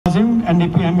Kazim,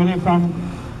 NDP MLA from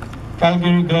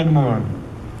Calgary Glenmore,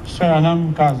 Sir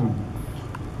Anam Kazim.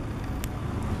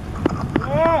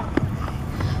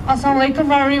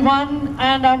 Assalamualaikum everyone,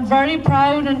 and I'm very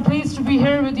proud and pleased to be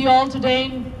here with you all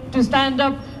today to stand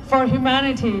up for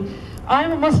humanity.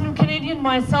 I'm a Muslim Canadian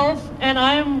myself, and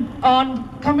I am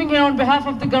coming here on behalf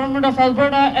of the government of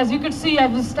Alberta. As you could see, I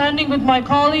was standing with my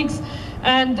colleagues,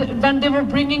 and when they were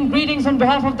bringing greetings on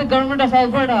behalf of the government of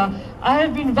Alberta, I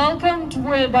have been welcomed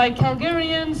by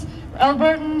Calgarians,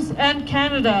 Albertans, and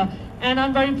Canada. And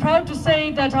I'm very proud to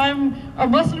say that I'm a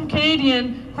Muslim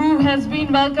Canadian who has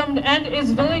been welcomed and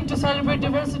is willing to celebrate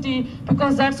diversity,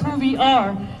 because that's who we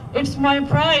are. It's my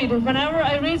pride whenever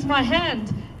I raise my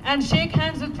hand and shake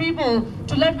hands with people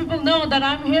to let people know that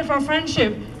I'm here for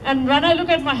friendship. And when I look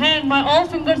at my hand, all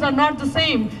fingers are not the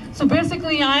same. So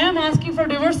basically, I am asking for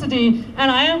diversity, and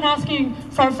I am asking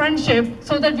for friendship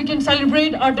so that we can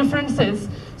celebrate our differences.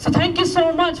 So thank you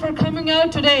so much for coming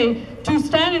out today to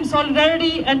stand in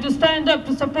solidarity and to stand up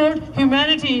to support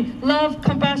humanity, love,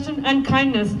 compassion, and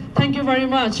kindness. Thank you very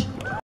much.